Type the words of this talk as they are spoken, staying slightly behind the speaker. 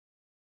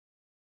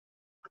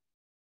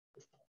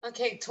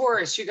Okay,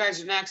 Taurus, you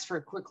guys are next for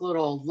a quick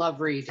little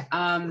love read.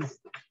 If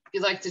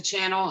you like the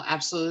channel,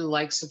 absolutely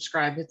like,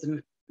 subscribe, hit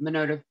the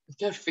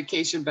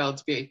notification bell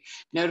to be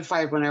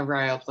notified whenever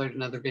I upload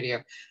another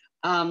video.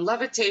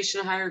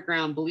 Levitation, higher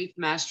ground, belief,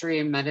 mastery,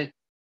 and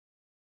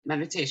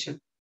meditation.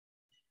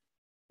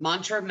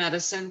 Mantra,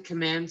 medicine,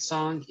 command,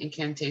 song,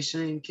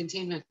 incantation, and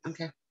containment.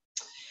 Okay.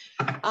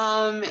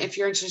 If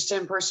you're interested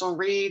in personal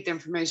read, the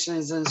information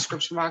is in the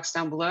description box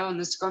down below. And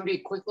this is going to be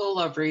a quick little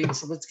love read.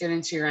 So let's get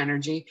into your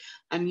energy.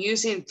 I'm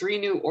using 3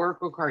 new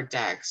Oracle card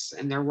decks,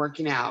 and they're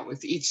working out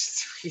with each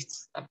 3.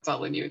 I'm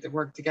telling you, they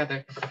work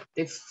together.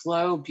 They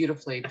flow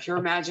beautifully.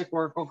 Pure Magic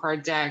Oracle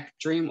card deck,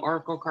 Dream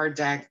Oracle card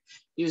deck,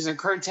 using a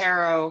card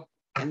tarot,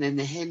 and then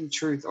the Hidden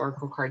Truth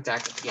Oracle card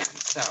deck at the end.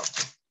 So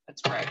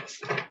let's pray.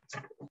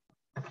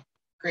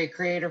 Great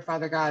Creator,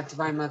 Father God,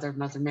 Divine Mother,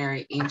 Mother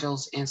Mary,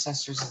 angels,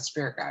 ancestors, and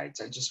spirit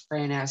guides. I just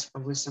pray and ask for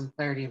wisdom,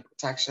 clarity, and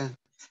protection.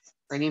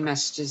 For any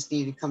messages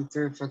needed to come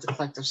through for the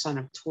collective son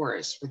of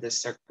Taurus for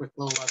this their quick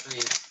little love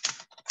read.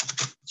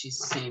 In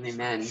Jesus' name,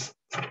 amen.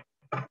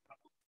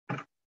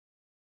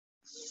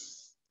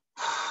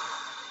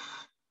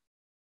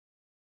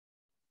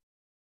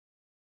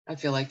 I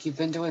feel like you've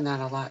been doing that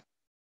a lot.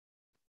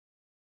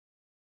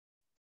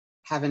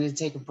 Having to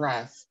take a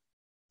breath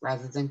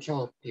rather than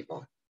kill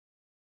people.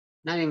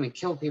 Not even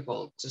kill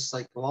people, just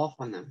like go off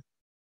on them.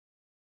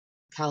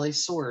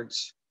 Kali's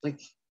swords, like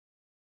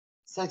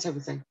it's that type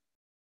of thing.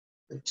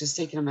 Like just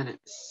taking a minute.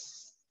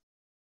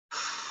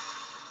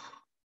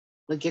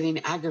 Like getting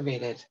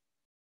aggravated.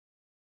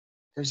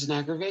 There's an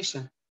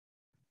aggravation.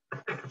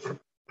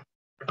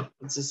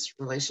 Is this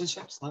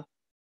relationships? Love?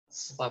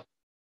 It's love.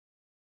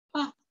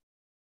 Oh.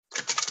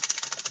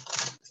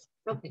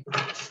 Okay.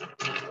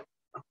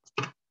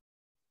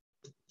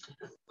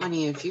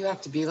 Honey, if you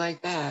have to be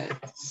like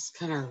that, just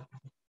kind of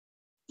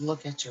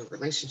look at your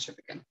relationship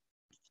again.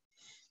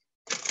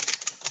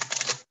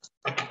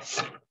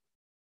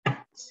 All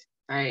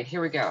right,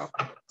 here we go.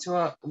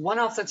 One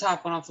off the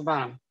top, one off the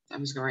bottom. I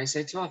was going to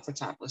say 2 off the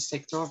top. Let's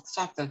take 2 off the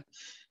top then.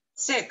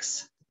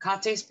 6,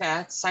 Kate's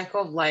Path,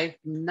 Cycle of Life,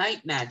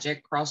 Night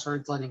Magic,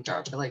 Crossroads, Letting Go.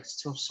 I feel like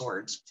it's 2 of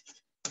Swords.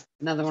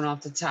 Another one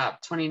off the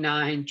top.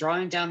 29,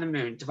 Drawing Down the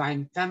Moon,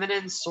 Divine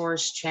Feminine,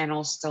 Source,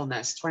 Channel,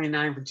 Stillness.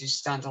 29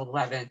 reduced down to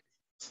 11,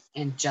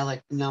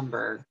 Angelic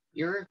Number.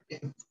 You're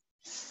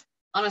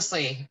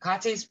honestly,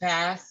 Kate's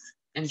Path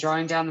and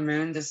Drawing Down the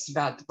Moon, this is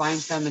about divine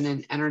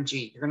feminine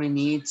energy. You're going to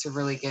need to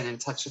really get in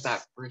touch with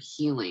that for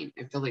healing.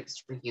 I feel like it's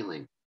for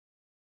healing.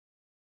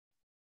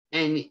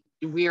 And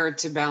we are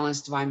to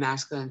balance divine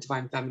masculine and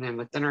divine feminine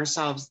within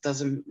ourselves.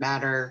 Doesn't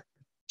matter.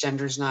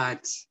 Gender's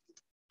not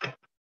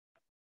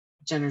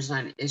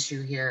an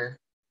issue here.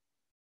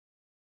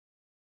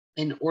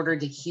 In order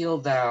to heal,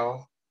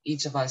 though,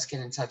 each of us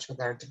get in touch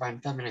with our divine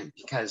feminine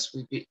because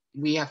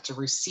we have to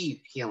receive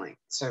healing.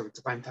 So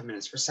divine feminine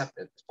is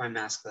receptive, divine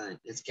masculine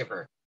is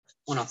giver.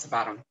 1 off the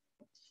bottom.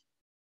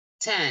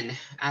 10,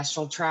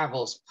 astral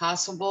travels,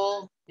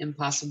 possible,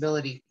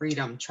 impossibility,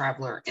 freedom,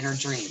 traveler, inner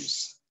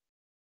dreams.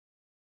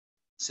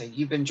 So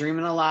you've been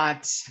dreaming a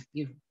lot.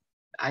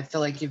 I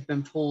feel like you've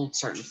been pulled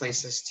certain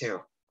places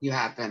too. You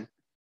have been.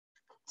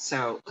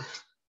 So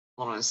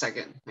hold on a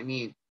second. I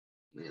need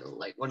to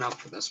light one up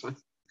for this one.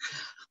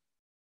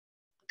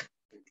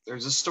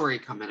 There's a story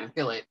coming. I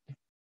feel it.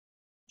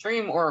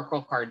 Dream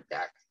Oracle card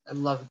deck. I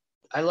love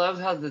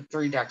how the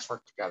 3 decks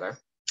work together.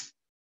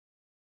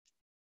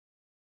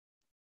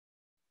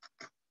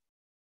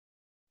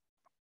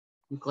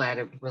 I'm glad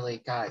it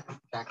really got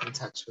back in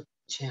touch with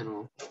the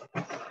channel.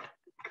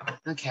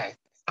 Okay,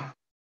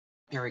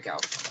 here we go.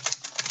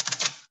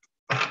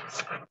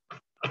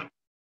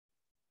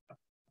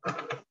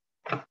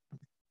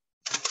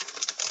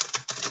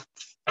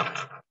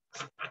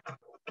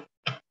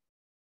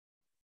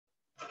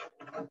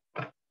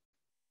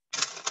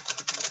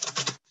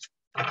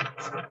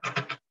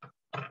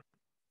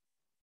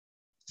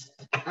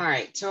 All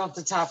right, 2 off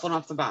the top, 1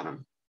 off the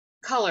bottom.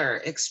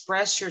 Color,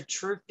 express your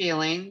true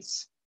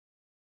feelings.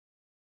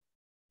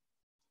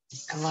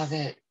 I love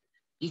it.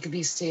 You could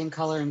be seeing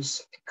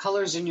colors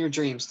in your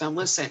dreams. Now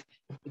listen,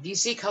 if you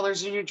see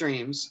colors in your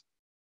dreams,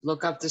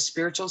 look up the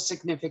spiritual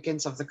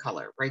significance of the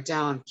color. Write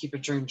down, keep a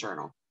dream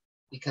journal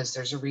because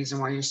there's a reason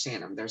why you're seeing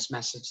them. There's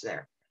message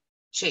there.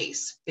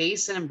 Chase,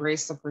 face and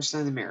embrace the person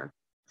in the mirror.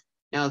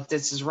 Now, if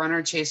this is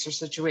runner chaser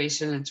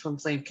situation and twin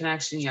flame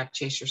connection, you have to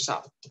chase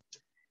yourself.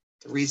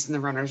 The reason the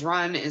runners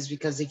run is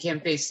because they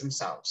can't face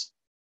themselves.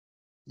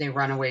 They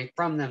run away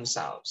from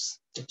themselves.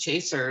 The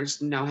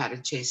chasers know how to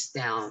chase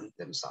down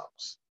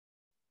themselves.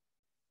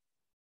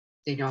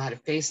 They know how to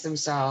face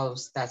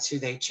themselves. That's who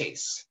they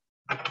chase.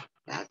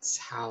 That's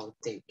how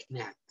they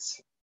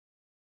connect.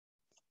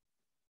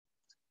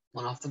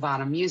 1 off the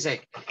bottom,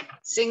 music.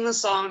 Sing the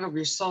song of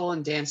your soul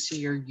and dance to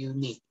your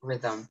unique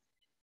rhythm.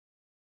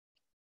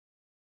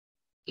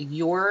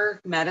 Your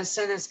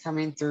medicine is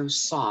coming through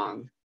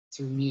song,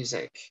 through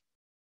music.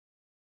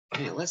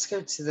 Okay, let's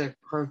go to the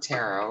Crow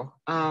Tarot.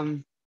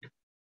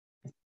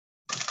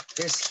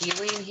 There's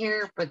healing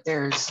here, but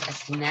there's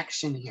a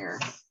connection here.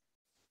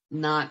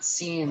 not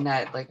seeing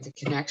that like the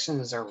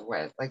connections are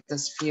with. Like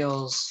this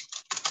feels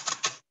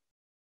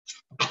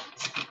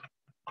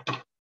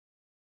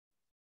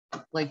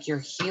like you're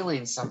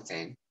healing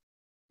something.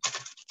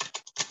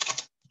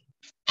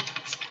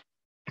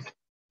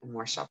 And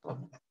more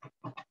shuffle.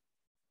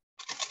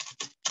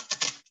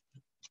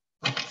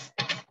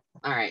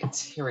 All right,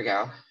 here we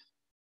go.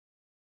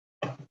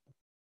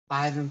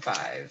 5 and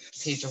 5.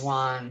 Page of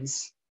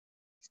Wands.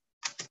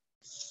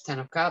 10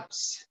 of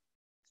Cups.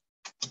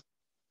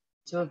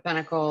 2 of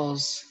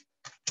Pentacles.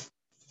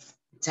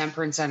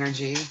 Temperance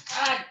energy.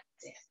 God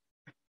damn.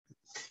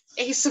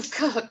 Ace of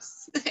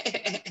Cups.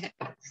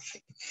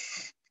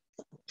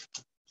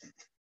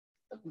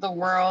 The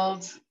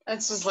World.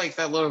 That's just like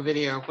that little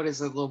video. What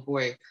is it, little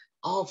boy?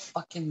 Oh,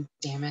 fucking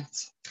damn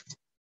it.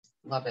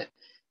 Love it.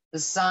 The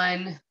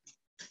Sun.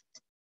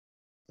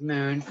 The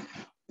Moon.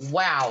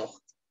 Wow.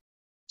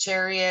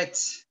 Chariot.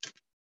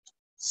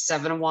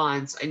 7 of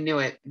Wands. I knew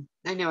it.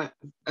 I knew it.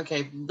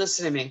 Okay,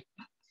 listen to me.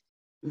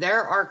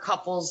 There are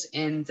couples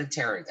in the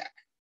tarot deck.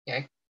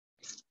 Okay.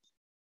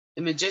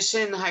 The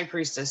Magician and the High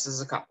Priestess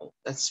is a couple.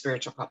 That's a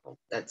spiritual couple.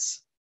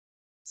 That's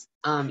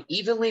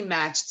evenly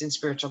matched in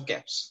spiritual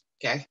gifts.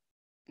 Okay.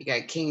 You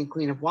got King and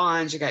Queen of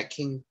Wands. You got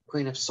King,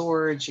 Queen of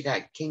Swords. You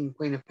got King and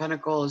Queen of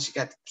Pentacles. You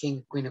got the King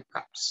and Queen of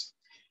Cups.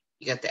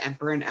 You got the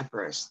Emperor and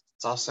Empress.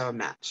 It's also a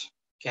match.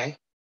 Okay.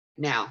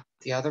 Now,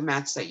 the other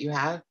match that you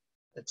have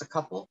that's a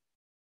couple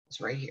is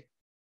right here.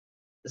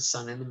 The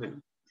Sun and the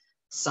Moon.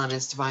 Sun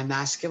is divine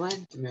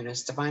masculine. The Moon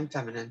is divine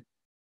feminine.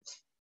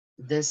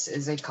 This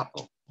is a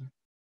couple.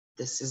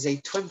 This is a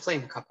twin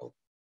flame couple.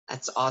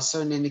 That's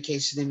also an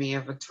indication to me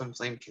of a twin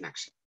flame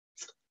connection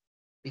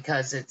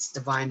because it's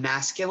divine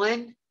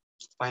masculine,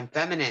 divine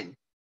feminine,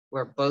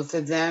 where both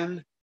of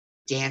them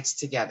dance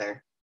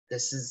together.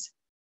 This is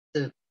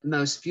the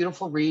most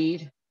beautiful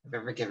read I've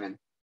ever given.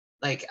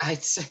 Like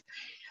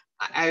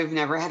I've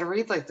never had a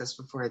read like this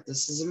before.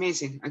 This is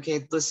amazing.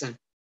 Okay, listen.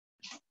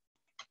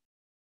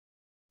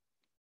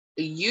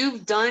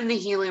 You've done the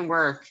healing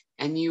work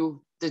and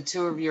the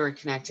two of you are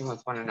connecting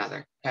with one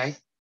another. Okay.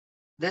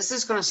 This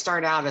is going to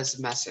start out as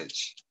a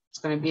message. It's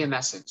going to be a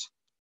message.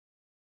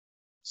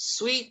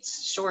 Sweet,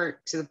 short,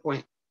 to the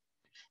point.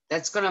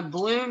 That's going to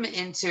bloom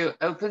into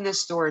open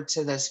this door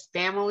to this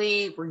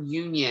family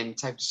reunion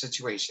type of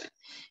situation.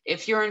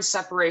 If you're in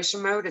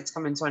separation mode, it's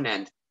coming to an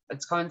end.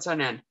 It's coming to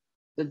an end.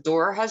 The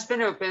door has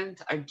been opened.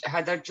 I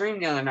had that dream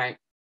the other night.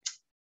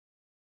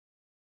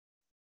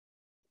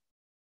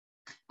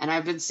 And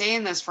I've been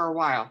saying this for a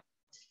while,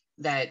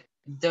 that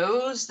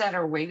those that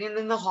are waiting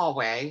in the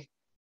hallway,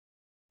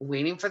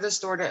 waiting for this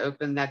door to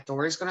open, that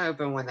door is going to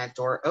open. When that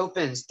door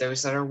opens,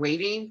 those that are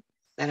waiting,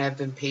 that have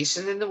been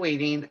patient in the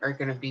waiting, are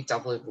going to be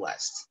doubly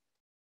blessed.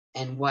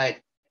 And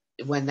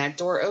when that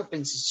door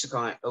opens, it's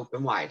going to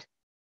open wide.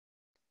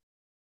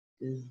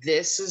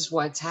 This is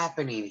what's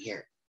happening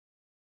here.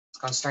 It's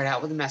going to start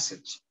out with a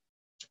message.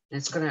 And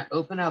it's going to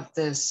open up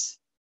this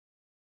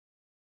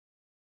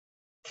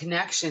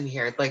connection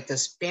here, like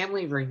this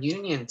family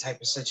reunion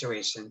type of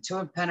situation. 2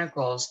 of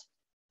Pentacles,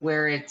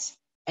 where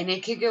and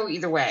it could go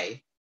either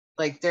way.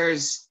 Like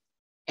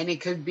and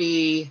it could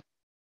be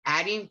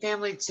adding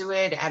family to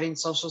it, adding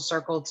social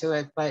circle to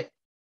it, but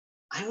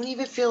I don't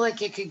even feel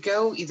like it could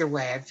go either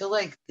way. I feel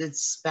like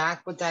it's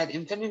back with that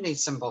infinity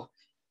symbol,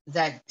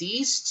 that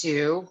these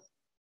two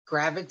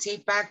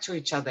gravitate back to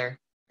each other.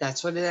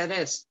 That's what that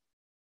is.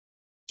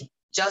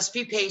 Just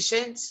be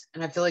patient.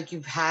 And I feel like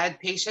you've had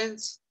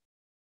patience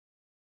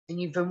and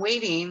you've been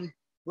waiting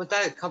with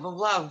that cup of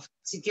love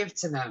to give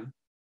to them,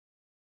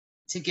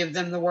 to give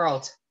them the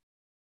world.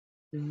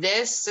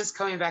 This is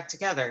coming back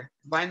together.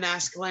 Divine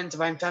masculine,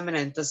 divine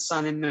feminine, the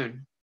sun and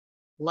moon,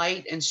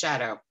 light and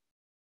shadow.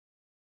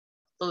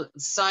 The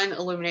sun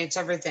illuminates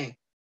everything.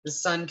 The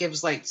sun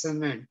gives light to the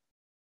moon.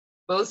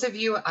 Both of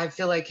you, I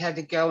feel like, had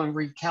to go and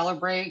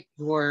recalibrate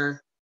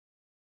your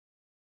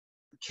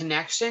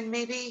connection,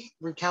 maybe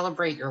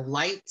recalibrate your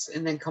light,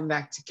 and then come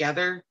back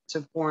together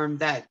to form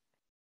that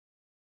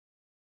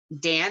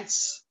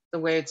dance the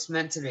way it's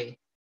meant to be.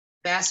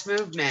 Fast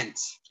movement,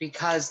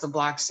 because the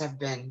blocks have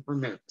been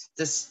removed.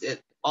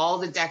 All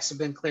the decks have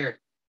been cleared.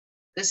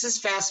 This is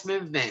fast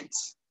movement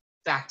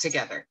back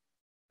together.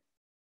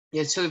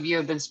 The 2 of you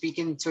have been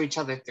speaking to each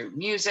other through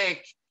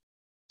music,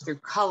 through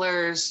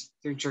colors,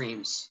 through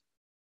dreams.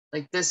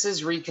 Like, this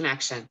is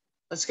reconnection.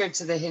 Let's go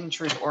to the Hidden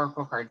Truth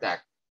Oracle card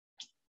deck.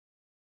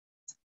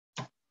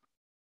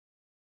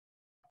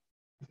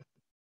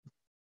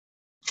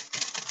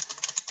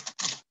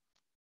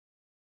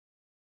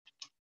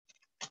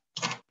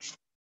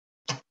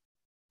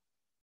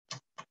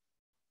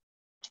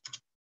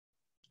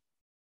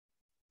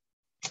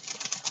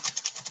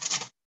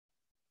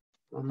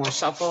 One more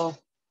shuffle.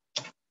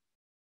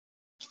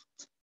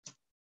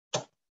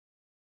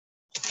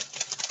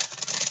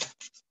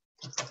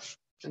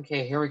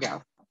 Okay, here we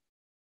go.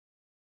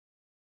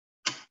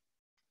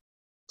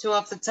 2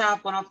 off the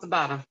top, 1 off the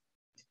bottom.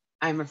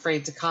 I'm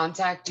afraid to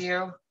contact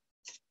you.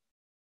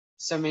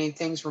 So many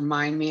things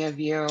remind me of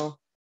you.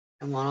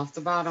 And 1 off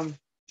the bottom.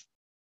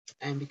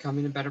 and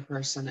becoming a better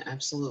person.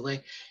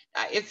 Absolutely.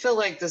 I feel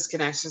like this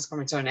connection is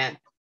coming to an end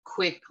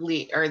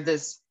quickly, or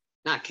this,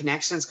 not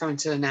connection is coming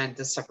to an end,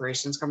 the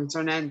separation is coming to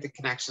an end, the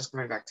connection is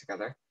coming back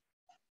together.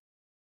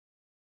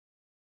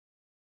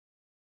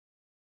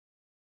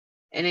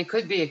 And it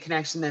could be a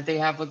connection that they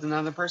have with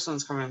another person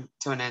that's coming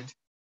to an end.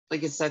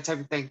 Like it's that type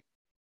of thing.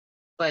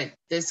 But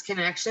this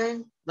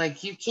connection,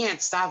 like you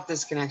can't stop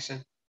this connection.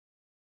 I'm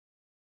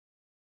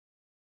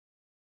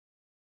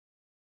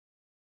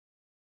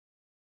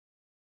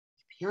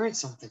hearing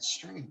something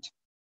strange.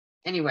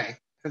 Anyway,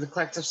 for the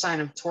collective sign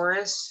of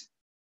Taurus,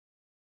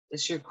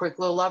 this is your quick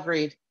little love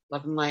read.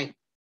 Love and light.